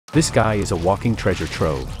This guy is a walking treasure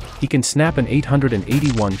trove. He can snap an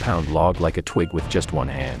 881-pound log like a twig with just one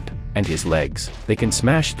hand. And his legs, they can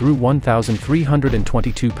smash through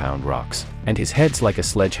 1,322-pound rocks. And his head's like a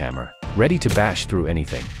sledgehammer, ready to bash through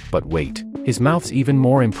anything. But wait, his mouth's even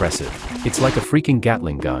more impressive. It's like a freaking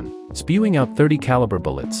Gatling gun, spewing out 30 caliber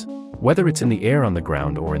bullets. Whether it's in the air, on the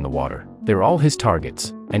ground, or in the water, they're all his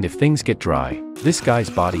targets. And if things get dry, this guy's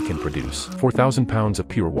body can produce 4,000 pounds of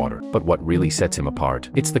pure water. But what really sets him apart?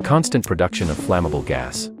 It's the constant production of flammable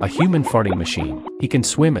gas, a human farting machine. He can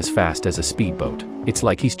swim as fast as a speedboat. It's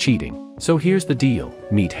like he's cheating. So here's the deal.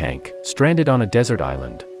 Meet Hank, stranded on a desert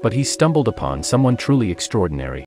island. But he's stumbled upon someone truly extraordinary.